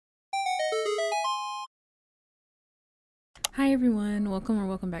Hi everyone, welcome or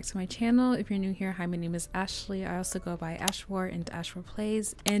welcome back to my channel. If you're new here, hi, my name is Ashley. I also go by aashwarr and aashwarr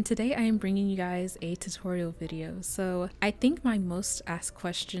plays, and today I am bringing you guys a tutorial video. So I think my most asked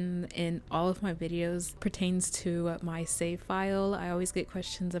question in all of my videos pertains to my save file. I always get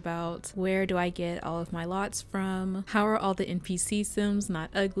questions about where do I get all of my lots from, how are all the NPC sims not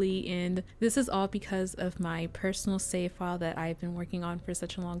ugly, and this is all because of my personal save file that I've been working on for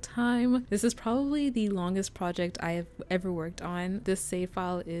such a long time. This is probably the longest project I have ever worked on. This save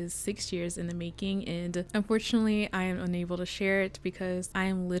file is 6 years in the making, and unfortunately I am unable to share it because I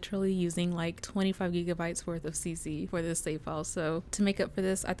am literally using like 25 gigabytes worth of CC for this save file. So to make up for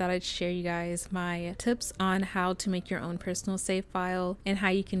this, I thought I'd share you guys my tips on how to make your own personal save file and how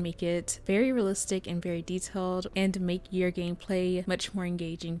you can make it very realistic and very detailed and make your gameplay much more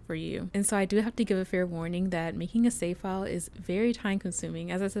engaging for you. And so I do have to give a fair warning that making a save file is very time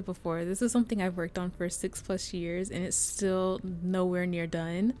consuming. As I said before, this is something I've worked on for 6+ years and it's still nowhere near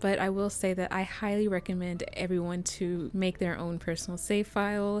done, but I will say that I highly recommend everyone to make their own personal save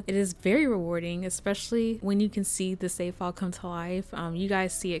file. It is very rewarding, especially when you can see the save file come to life. You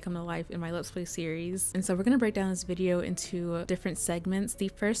guys see it come to life in my Let's Play series. And so we're going to break down this video into different segments. The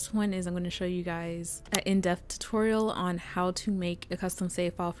first one is I'm going to show you guys an in-depth tutorial on how to make a custom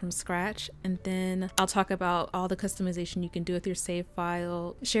save file from scratch, and then I'll talk about all the customization you can do with your save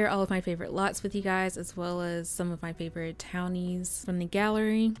file, share all of my favorite lots with you guys, as well as some of my favorite townies from the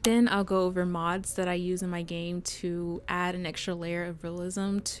gallery. Then I'll go over mods that I use in my game to add an extra layer of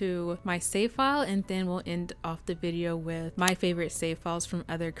realism to my save file, and then we'll end off the video with my favorite save files from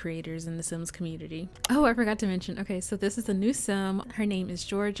other creators in the Sims community. Oh, I forgot to mention, okay, so this is a new sim. Her name is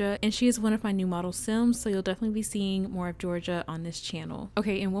Georgia, and she is one of my new model sims, so you'll definitely be seeing more of Georgia on this channel.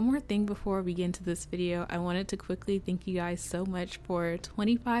 Okay, and one more thing before we get into this video, I wanted to quickly thank you guys so much for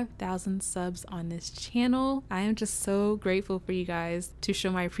 25,000 subs on this channel. I am just so grateful for you guys. To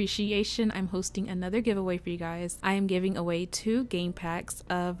show my appreciation, I'm hosting another giveaway for you guys. I am giving away 2 game packs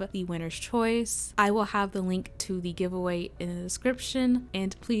of the winner's choice. I will have the link to the giveaway in the description,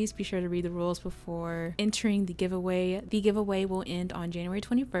 and please be sure to read the rules before entering the giveaway. The giveaway will end on January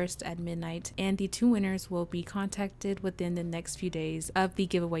 21st at midnight, and the 2 winners will be contacted within the next few days of the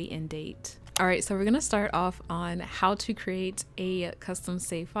giveaway end date. Alright, so we're going to start off on how to create a custom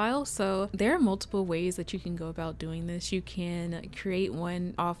save file. So there are multiple ways that you can go about doing this. You can create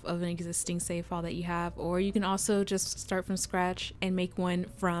one off of an existing save file that you have, or you can also just start from scratch and make one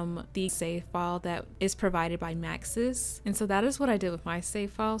from the save file that is provided by Maxis. And so that is what I did with my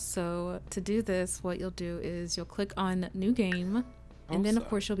save file. So to do this, what you'll do is you'll click on New Game. And then of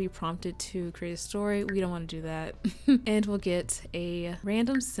course you'll be prompted to create a story. We don't want to do that. And we'll get a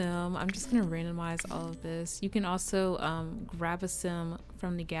random sim. I'm just going to randomize all of this. You can also grab a sim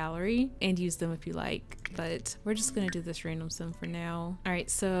from the gallery and use them if you like, but we're just going to do this random sim for now. Alright,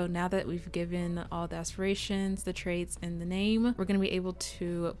 so now that we've given all the aspirations, the traits, and the name, we're going to be able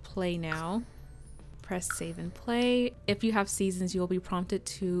to play now. Press save and play. If you have seasons, you'll be prompted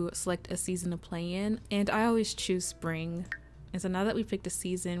to select a season to play in, and I always choose spring. And so now that we picked a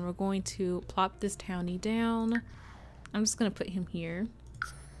season, we're going to plop this townie down. I'm just going to put him here.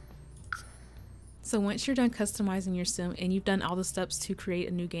 So once you're done customizing your sim and you've done all the steps to create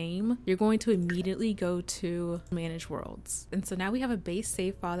a new game, you're going to immediately go to manage worlds. And so now we have a base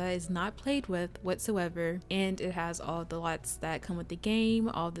save file that is not played with whatsoever, and it has all the lots that come with the game,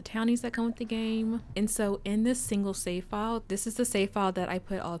 all the townies that come with the game. And so in this single save file, this is the save file that I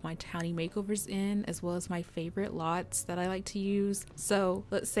put all of my townie makeovers in, as well as my favorite lots that I like to use. So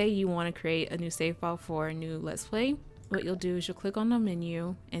let's say you want to create a new save file for a new Let's Play. What you'll do is you'll click on the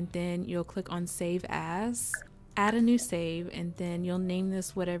menu, and then you'll click on Save As, add a new save, and then you'll name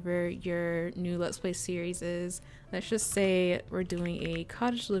this whatever your new Let's Play series is. Let's just say we're doing a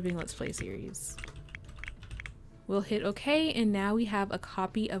cottage living Let's Play series. We'll hit OK, and now we have a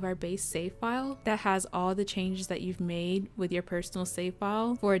copy of our base save file that has all the changes that you've made with your personal save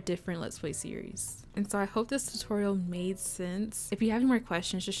file for a different Let's Play series. And so I hope this tutorial made sense. If you have any more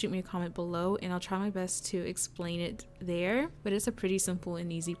questions, just shoot me a comment below and I'll try my best to explain it there. But it's a pretty simple and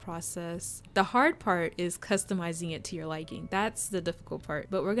easy process. The hard part is customizing it to your liking. That's the difficult part,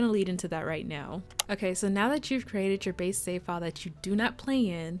 but we're gonna lead into that right now. Okay, so now that you've created your base save file that you do not play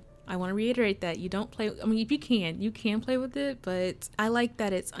in, I want to reiterate that you don't play, I mean, if you can play with it, but I like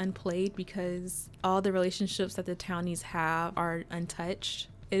that it's unplayed because all the relationships that the townies have are untouched.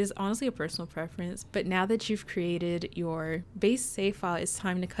 It is honestly a personal preference, but now that you've created your base save file, it's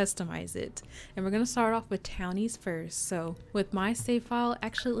time to customize it. And we're going to start off with townies first. So with my save file,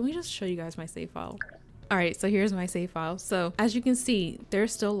 actually, let me just show you guys my save file. Alright, so here's my save file. So as you can see,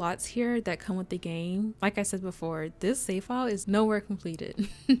 there's still lots here that come with the game. Like I said before, this save file is nowhere completed.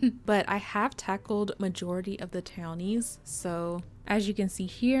 But I have tackled majority of the townies. So as you can see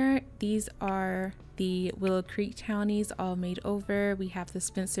here, these are the Willow Creek townies all made over. We have the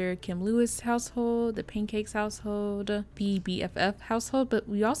Spencer Kim Lewis household, the Pancakes household, the BFF household, but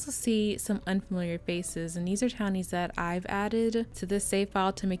we also see some unfamiliar faces, and these are townies that I've added to this save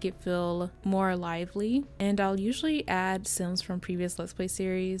file to make it feel more lively. And I'll usually add sims from previous Let's Play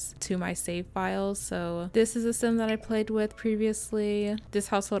series to my save files. So this is a sim that I played with previously. This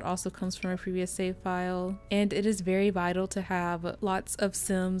household also comes from a previous save file, and it is very vital to have lots of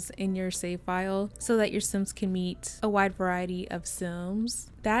sims in your save file so that your sims can meet a wide variety of sims.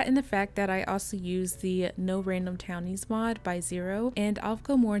 That and the fact that I also use the No Random Townies mod by Zero, and I'll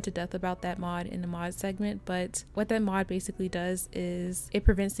go more into depth about that mod in the mod segment, but what that mod basically does is it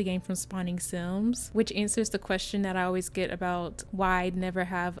prevents the game from spawning sims, which answers the question that I always get about why I'd never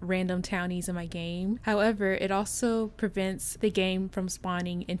have random townies in my game. However, it also prevents the game from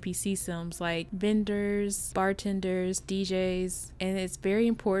spawning NPC sims like vendors, bartenders, DJs, and it's very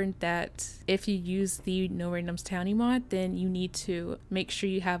important that if you use the No Randoms Townie mod, then you need to make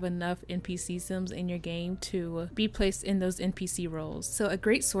sure you have enough NPC sims in your game to be placed in those NPC roles. So a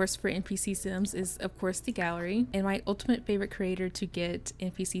great source for NPC sims is of course the gallery, and my ultimate favorite creator to get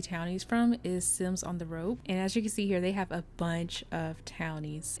NPC townies from is Sims on the Rope. And as you can see here, they have a bunch of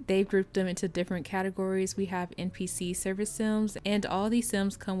townies. They've grouped them into different categories. We have NPC service sims, and all these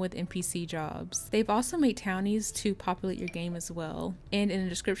sims come with NPC jobs. They've also made townies to populate your game as well, and in the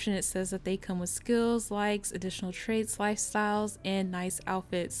description it says that they come with skills, likes, additional traits, lifestyles, and nice outfits.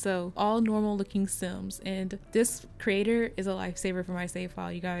 So all normal looking sims, and this creator is a lifesaver for my save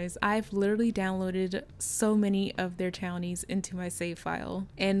file, you guys. I've literally downloaded so many of their townies into my save file,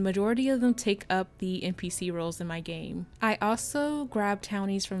 and majority of them take up the NPC roles in my game. I also grab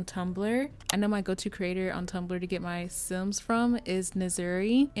townies from Tumblr. I know my go-to creator on Tumblr to get my sims from is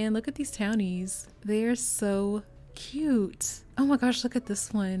Nazuri, and look at these townies. They are so cute. Oh my gosh, look at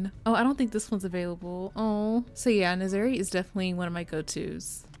this one. Oh, I don't think this one's available. Oh, so yeah, Nazuri is definitely one of my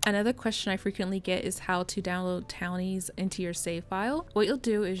go-tos. Another question I frequently get is how to download townies into your save file. What you'll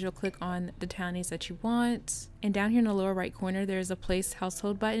do is you'll click on the townies that you want, and down here in the lower right corner there's a place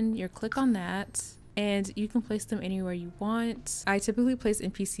household button. You'll click on that, and you can place them anywhere you want. I typically place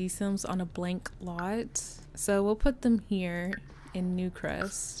NPC sims on a blank lot, so we'll put them here in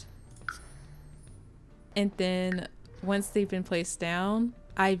Newcrest. And then once they've been placed down,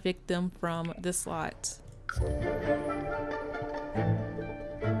 I evict them from this slot.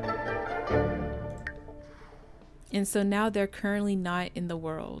 And so now they're currently not in the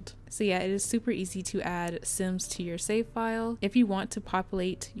world. So yeah, it is super easy to add sims to your save file. If you want to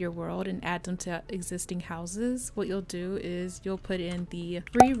populate your world and add them to existing houses, what you'll do is you'll put in the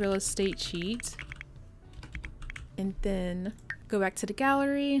free real estate cheat, and then go back to the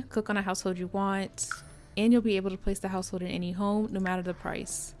gallery, click on a household you want, and you'll be able to place the household in any home no matter the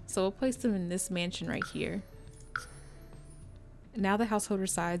price. So we'll place them in this mansion right here. Now the household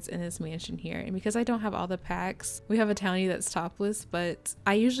resides in this mansion here, and because I don't have all the packs, we have a townie that's topless, but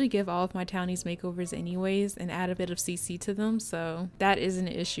I usually give all of my townies makeovers anyways and add a bit of CC to them, so that isn't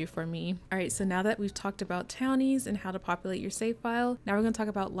an issue for me. Alright, so now that we've talked about townies and how to populate your save file, now we're going to talk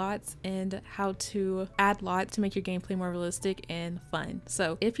about lots and how to add lots to make your gameplay more realistic and fun.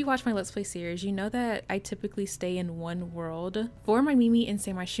 So if you watch my Let's Play series, you know that I typically stay in one world. For my Mimi and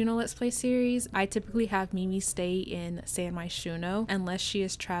San Myshuno Let's Play series, I typically have Mimi stay in San Myshuno unless she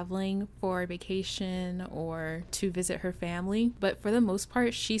is traveling for vacation or to visit her family, but for the most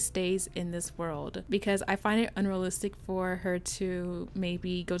part she stays in this world because I find it unrealistic for her to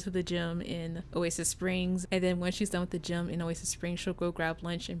maybe go to the gym in Oasis Springs, and then when she's done with the gym in Oasis Springs she'll go grab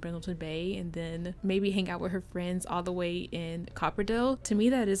lunch in Brindleton Bay and then maybe hang out with her friends all the way in Copperdale. To me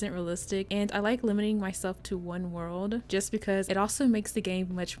that isn't realistic, and I like limiting myself to one world just because it also makes the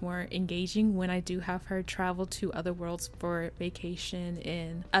game much more engaging when I do have her travel to other worlds for vacation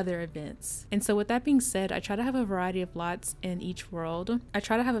and other events. And so with that being said, I try to have a variety of lots in each world. I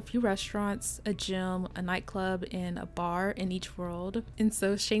try to have a few restaurants, a gym, a nightclub, and a bar in each world. And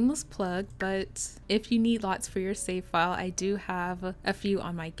so shameless plug, but if you need lots for your save file, I do have a few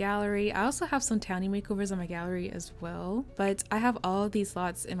on my gallery. I also have some townie makeovers on my gallery as well, but I have all of these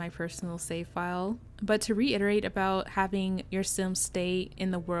lots in my personal save file. But to reiterate about having your Sims stay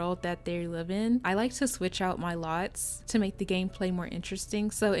in the world that they live in, I like to switch out my lots to make the gameplay more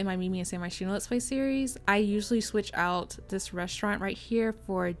interesting. So in my Mimi and Sam Shino Let's Play series, I usually switch out this restaurant right here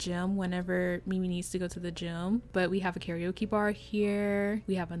for a gym whenever Mimi needs to go to the gym. But we have a karaoke bar here,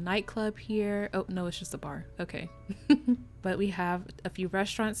 we have a nightclub here. Oh no, it's just a bar. Okay. But we have a few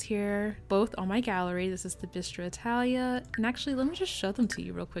restaurants here, both on my gallery. This is the Bistro Italia. And actually, let me just show them to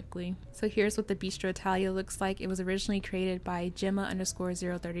you real quickly. So here's what the Bistro Italia looks like. It was originally created by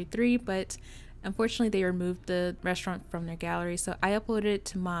Gemma_033, but unfortunately they removed the restaurant from their gallery. So I uploaded it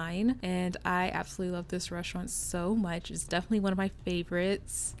to mine, and I absolutely love this restaurant so much. It's definitely one of my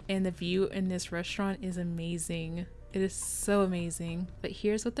favorites, and the view in this restaurant is amazing. It is so amazing. But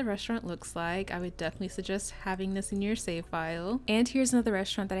here's what the restaurant looks like. I would definitely suggest having this in your save file. And here's another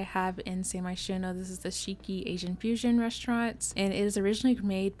restaurant that I have in Samai Shino. This is the Shiki Asian Fusion restaurant, and it is originally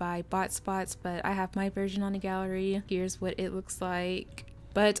made by Bot Spots, but I have my version on the gallery. Here's what it looks like.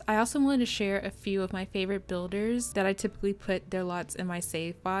 But I also wanted to share a few of my favorite builders that I typically put their lots in my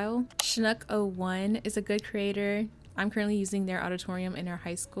save file. Chinook01 is a good creator. I'm currently using their auditorium in our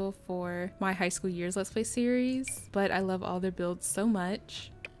high school for my high school years Let's Play series, but I love all their builds so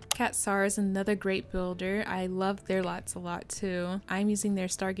much. Cat Sar is another great builder. I love their lots a lot too. I'm using their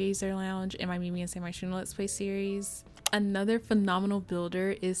Stargazer Lounge in my Mimi and Sam Shino Let's Play series. Another phenomenal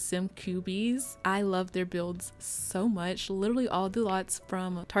builder is Sim Cubies. I love their builds so much. Literally all the lots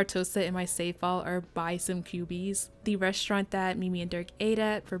from Tartosa in my save file are by Sim Cubies. The restaurant that Mimi and Dirk ate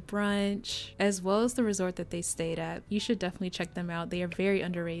at for brunch, as well as the resort that they stayed at. You should definitely check them out. They are very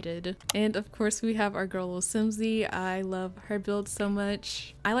underrated. And of course we have our girl Lil Simsy. I love her build so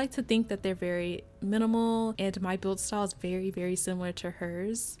much. I like to think that they're very minimal, and my build style is very similar to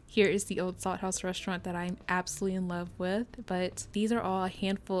hers. Here is the Old Salt House restaurant that I'm absolutely in love with, but these are all a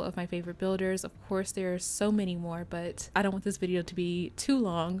handful of my favorite builders. Of course there are so many more, but I don't want this video to be too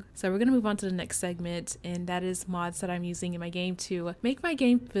long, so we're gonna move on to the next segment, and that is mods that I'm using in my game to make my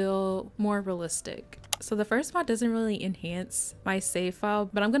game feel more realistic. So the first mod doesn't really enhance my save file,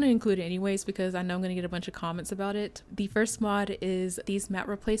 but I'm going to include it anyways because I know I'm going to get a bunch of comments about it. The first mod is these map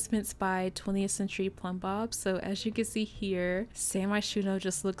replacements by 20th Century Plum Bob. So as you can see here, Samai Shino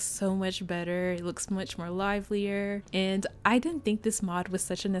just looks so much better. It looks much more livelier, and I didn't think this mod was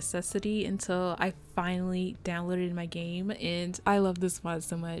such a necessity until I finally downloaded it in my game, and I love this mod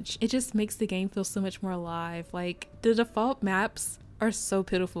so much. It just makes the game feel so much more alive. Like, the default maps are so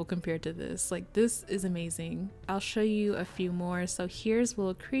pitiful compared to this. Like, this is amazing. I'll show you a few more. So here's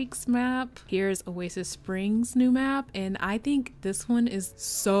Willow Creek's map, here's Oasis Springs new map, and I think this one is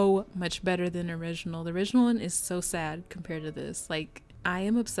so much better than the original. The original one is so sad compared to this. Like, I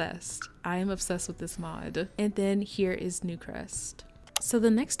am obsessed. I am obsessed with this mod. And then here is New Crest. So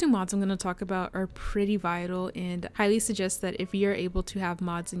the next two mods I'm going to talk about are pretty vital, and highly suggest that if you're able to have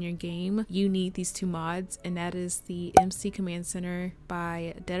mods in your game, you need these two mods, and that is the MC Command Center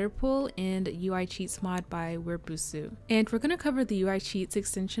by Deaderpool and UI Cheats mod by Werbusu. And we're going to cover the UI Cheats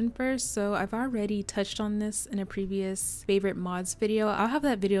extension first. So I've already touched on this in a previous favorite mods video. I'll have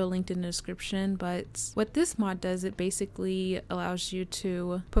that video linked in the description, but what this mod does, it basically allows you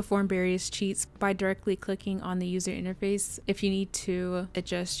to perform various cheats by directly clicking on the user interface. If you need to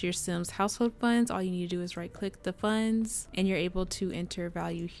adjust your Sims household funds, all you need to do is right click the funds, and you're able to enter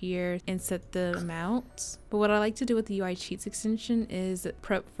value here and set the amount. But what I like to do with the UI Cheats extension is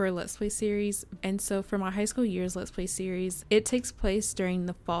prep for a Let's Play series. And so for my high school years Let's Play series, it takes place during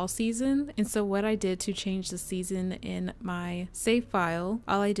the fall season. And so what I did to change the season in my save file,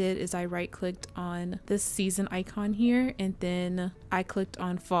 all I did is I right clicked on this season icon here, and then I clicked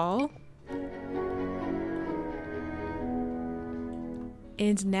on fall.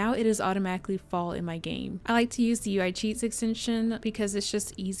 And now it is automatically fall in my game. I like to use the UI Cheats extension because it's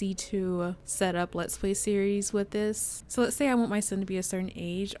just easy to set up Let's Play series with this. So let's say I want my son to be a certain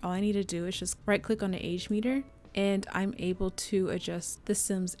age. All I need to do is just right click on the age meter, and I'm able to adjust the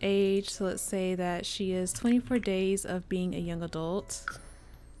Sim's age. So let's say that she is 24 days of being a young adult.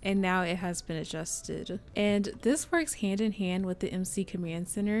 And now it has been adjusted. And this works hand in hand with the MC Command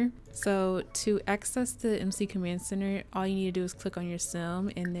Center. So to access the MC Command Center, all you need to do is click on your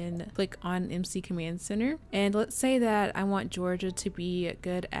sim and then click on MC Command Center. And let's say that I want Georgia to be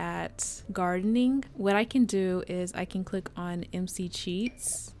good at gardening. What I can do is I can click on MC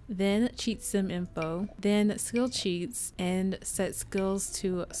Cheats, then cheat sim info, then skill cheats, and set skills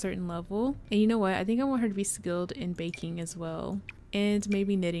to a certain level. And you know what? I think I want her to be skilled in baking as well, and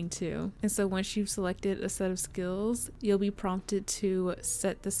maybe knitting too. And so once you've selected a set of skills, you'll be prompted to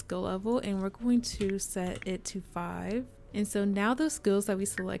set the skill level, and we're going to set it to 5. And so now those skills that we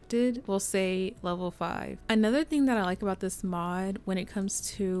selected will say level 5. Another thing that I like about this mod when it comes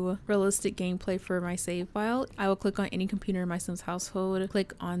to realistic gameplay for my save file, I will click on any computer in my Sims household,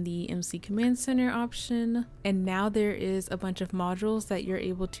 click on the MC Command Center option, and now there is a bunch of modules that you're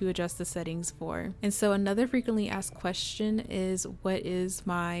able to adjust the settings for. And so another frequently asked question is, what is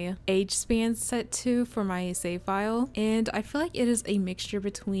my age span set to for my save file? And I feel like it is a mixture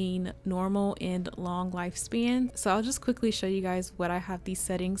between normal and long lifespan. So I'll just quickly show you guys what I have these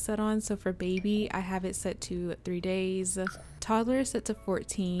settings set on. So for baby, I have it set to 3 days. Toddler is set to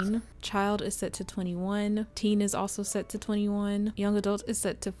 14, child is set to 21, teen is also set to 21, young adult is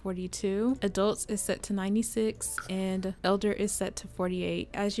set to 42, adults is set to 96, and elder is set to 48.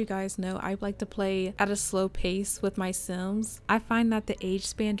 As you guys know, I like to play at a slow pace with my Sims. I find that the age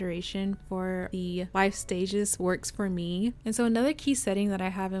span duration for the life stages works for me. And so another key setting that I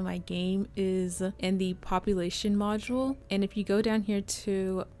have in my game is in the population module. And if you go down here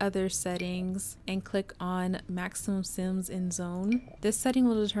to other settings and click on maximum Sims in zone, this setting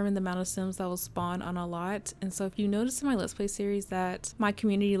will determine the amount of Sims that will spawn on a lot. And so if you notice in my Let's Play series that my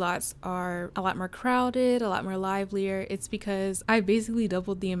community lots are a lot more crowded, a lot more livelier, it's because I basically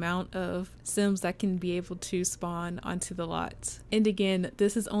doubled the amount of Sims that can be able to spawn onto the lot. And again,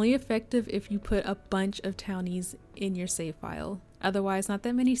 this is only effective if you put a bunch of townies in your save file. Otherwise, not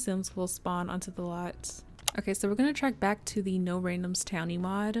that many Sims will spawn onto the lot. Okay, so we're going to track back to the No Randoms Townie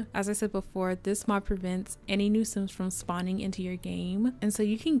mod. As I said before, this mod prevents any new Sims from spawning into your game. And so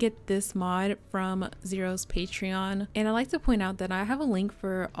you can get this mod from Zero's Patreon. And I like to point out that I have a link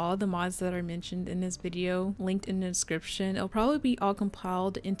for all the mods that are mentioned in this video linked in the description. It'll probably be all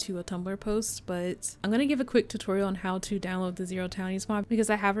compiled into a Tumblr post, but I'm going to give a quick tutorial on how to download the Zero Townies mod because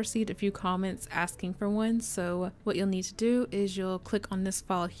I have received a few comments asking for one. So what you'll need to do is you'll click on this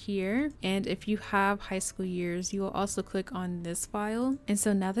file here. And if you have high school years, you will also click on this file. And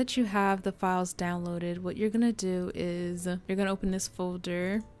so now that you have the files downloaded, what you're gonna do is you're gonna open this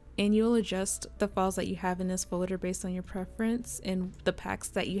folder and you'll adjust the files that you have in this folder based on your preference and the packs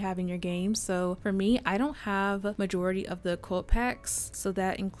that you have in your game. So for me, I don't have majority of the cult packs, so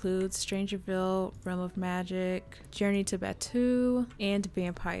that includes Strangerville, Realm of Magic, Journey to Batu, and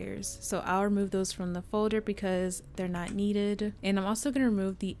Vampires. So I'll remove those from the folder because they're not needed. And I'm also going to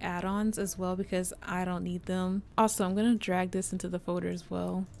remove the add-ons as well because I don't need them. Also, I'm going to drag this into the folder as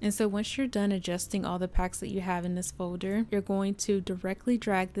well. And so once you're done adjusting all the packs that you have in this folder, you're going to directly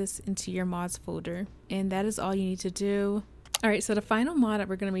drag this into your mods folder, and that is all you need to do. Alright, so the final mod that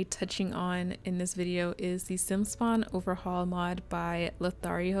we're going to be touching on in this video is the SimSpawn Overhaul mod by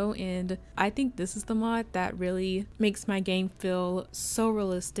Lothario, and I think this is the mod that really makes my game feel so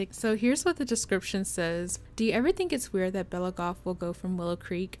realistic. So here's what the description says. Do you ever think it's weird that Bella Goth will go from Willow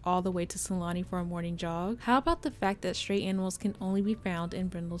Creek all the way to Solani for a morning jog? How about the fact that stray animals can only be found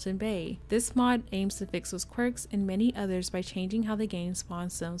in Brindleton Bay? This mod aims to fix those quirks and many others by changing how the game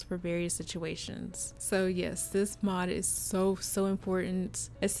spawns Sims for various situations. So yes, this mod is so important,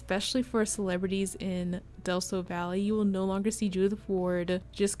 especially for celebrities in Delso Valley. You will no longer see Judith Ward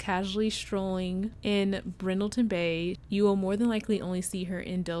just casually strolling in Brindleton Bay. You will more than likely only see her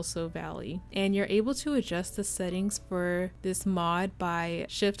in Delso Valley. And you're able to adjust the settings for this mod by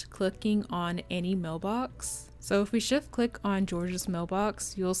shift clicking on any mailbox. So if we shift click on George's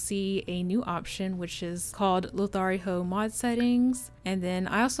mailbox, you'll see a new option which is called Lothario mod settings. And then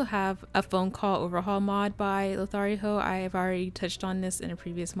I also have a phone call overhaul mod by Lothario. I have already touched on this in a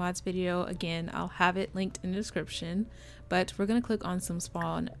previous mods video. Again, I'll have it linked in the description. But we're going to click on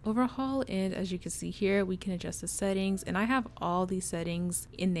SimSpawn Overhaul, and as you can see here, we can adjust the settings, and I have all these settings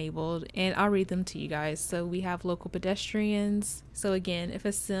enabled, and I'll read them to you guys. So we have local pedestrians. So again, if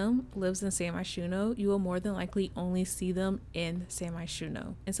a Sim lives in San Myshuno, you will more than likely only see them in San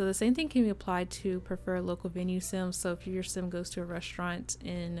Myshuno. And so the same thing can be applied to prefer local venue Sims. So if your Sim goes to a restaurant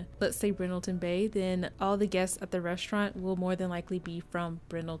in, let's say, Brindleton Bay, then all the guests at the restaurant will more than likely be from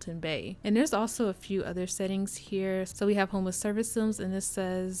Brindleton Bay. And there's also a few other settings here. So we have homeless service Sims, and this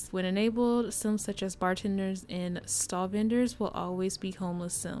says when enabled, Sims such as bartenders and stall vendors will always be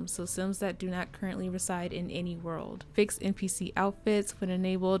homeless Sims, so Sims that do not currently reside in any world. Fixed NPC outfits, when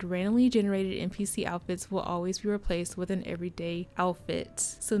enabled, randomly generated NPC outfits will always be replaced with an everyday outfit.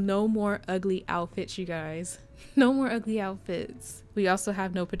 So no more ugly outfits, you guys. No more ugly outfits. We also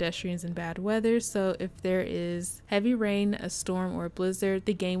have no pedestrians in bad weather, so if there is heavy rain, a storm, or a blizzard,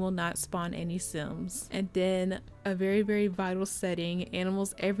 the game will not spawn any sims. And then a very, very vital setting,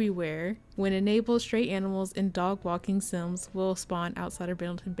 animals everywhere. When enabled, stray animals and dog walking sims will spawn outside of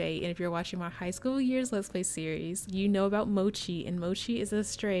Brindleton Bay. And if you're watching my high school years Let's Play series, you know about Mochi, and Mochi is a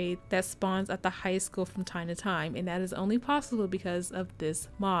stray that spawns at the high school from time to time, and that is only possible because of this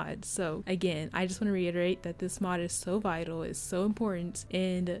mod. So again, I just want to reiterate that this mod is so vital, it's so important,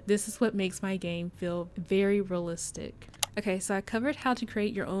 and this is what makes my game feel very realistic. Okay, so I covered how to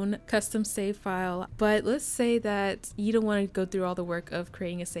create your own custom save file, but let's say that you don't want to go through all the work of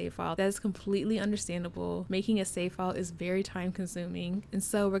creating a save file. That is completely understandable. Making a save file is very time consuming, and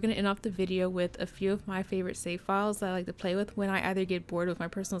so we're going to end off the video with a few of my favorite save files that I like to play with when I either get bored with my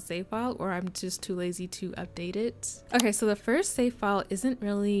personal save file or I'm just too lazy to update it. Okay, so the first save file isn't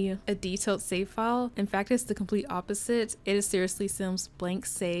really a detailed save file. In fact, it's the complete opposite. It is seriously Sims blank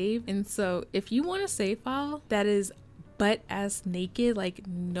save, and so if you want a save file that is butt ass naked, like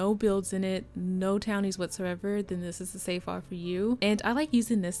no builds in it, no townies whatsoever, then this is the save file for you. And I like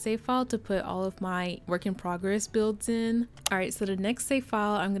using this save file to put all of my work in progress builds in. Alright, so the next save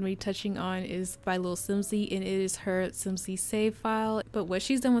file I'm going to be touching on is by Lil Simsy, and it is her Simsy save file. But what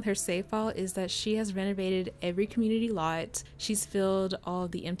she's done with her save file is that she has renovated every community lot. She's filled all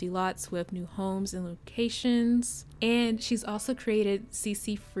the empty lots with new homes and locations. And she's also created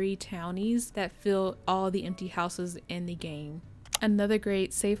CC free townies that fill all the empty houses in the game. Another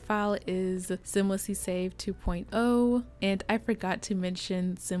great save file is Simlessly Save 2.0, and I forgot to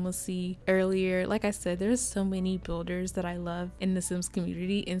mention Simlessly earlier. Like I said, there's so many builders that I love in the Sims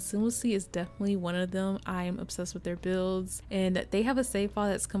community, and Simlessly is definitely one of them. I am obsessed with their builds, and they have a save file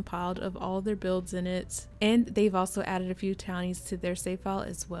that's compiled of all their builds in it, and they've also added a few townies to their save file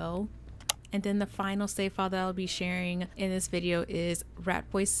as well. And then the final save file that I'll be sharing in this video is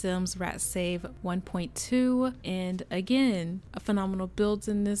Ratboy Sims Rat Save 1.2. And again, a phenomenal builds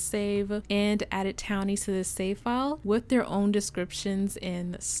in this save, and added townies to this save file with their own descriptions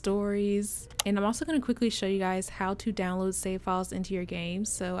and stories. And I'm also going to quickly show you guys how to download save files into your game.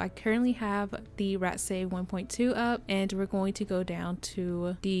 So I currently have the Rat Save 1.2 up, and we're going to go down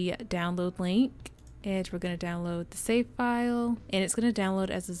to the download link. And we're going to download the save file, and it's going to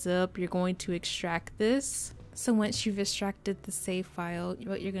download as a zip. You're going to extract this. So once you've extracted the save file,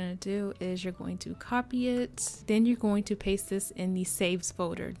 what you're going to do is you're going to copy it. Then you're going to paste this in the saves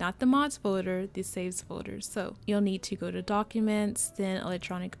folder, not the mods folder, the saves folder. So you'll need to go to documents, then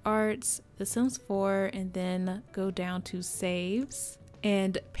electronic arts, The Sims 4, and then go down to saves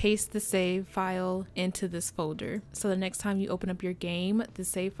and paste the save file into this folder. So the next time you open up your game, the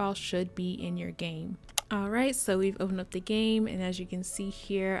save file should be in your game. Alright, so we've opened up the game, and as you can see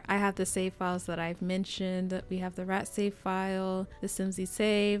here, I have the save files that I've mentioned. We have the rat save file, the Simsy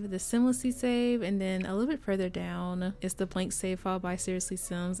save, the Simlessly save, and then a little bit further down is the blank save file by Seriously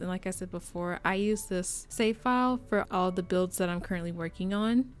Sims. And like I said before, I use this save file for all the builds that I'm currently working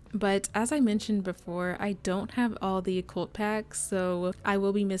on. But as I mentioned before, I don't have all the occult packs, so I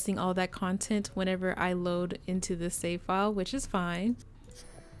will be missing all that content whenever I load into this save file, which is fine.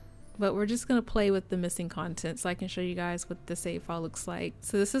 But we're just gonna play with the missing content so I can show you guys what the save file looks like.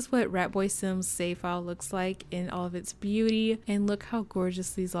 So this is what Ratboy Sims save file looks like in all of its beauty, and look how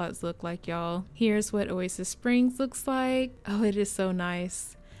gorgeous these lots look like, y'all. Here's what Oasis Springs looks like. Oh, it is so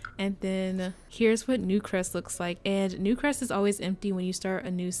nice. And then here's what Newcrest looks like, and Newcrest is always empty when you start a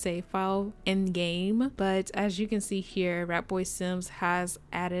new save file in game, but as you can see here, Ratboy Sims has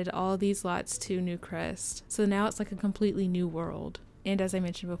added all these lots to Newcrest, so now it's like a completely new world. And as I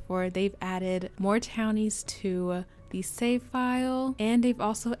mentioned before, they've added more townies to the save file, and they've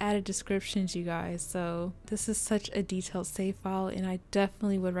also added descriptions, you guys. So this is such a detailed save file, and I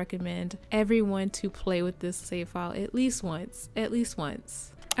definitely would recommend everyone to play with this save file at least once.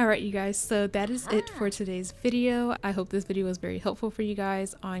 Alright you guys, so that is it for today's video. I hope this video was very helpful for you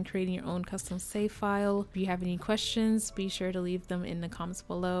guys on creating your own custom save file. If you have any questions, be sure to leave them in the comments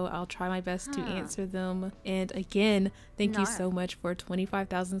below. I'll try my best to answer them. And again, thank you so much for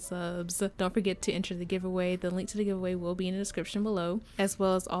 25,000 subs. Don't forget to enter the giveaway. The link to the giveaway will be in the description below, as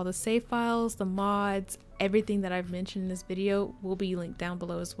well as all the save files, the mods, everything that I've mentioned in this video will be linked down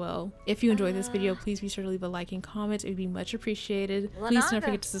below as well. If you enjoyed this video, please be sure to leave a like and comment. It would be much appreciated. Please don't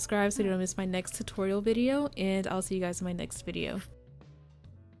forget to subscribe so you don't miss my next tutorial video, and I'll see you guys in my next video.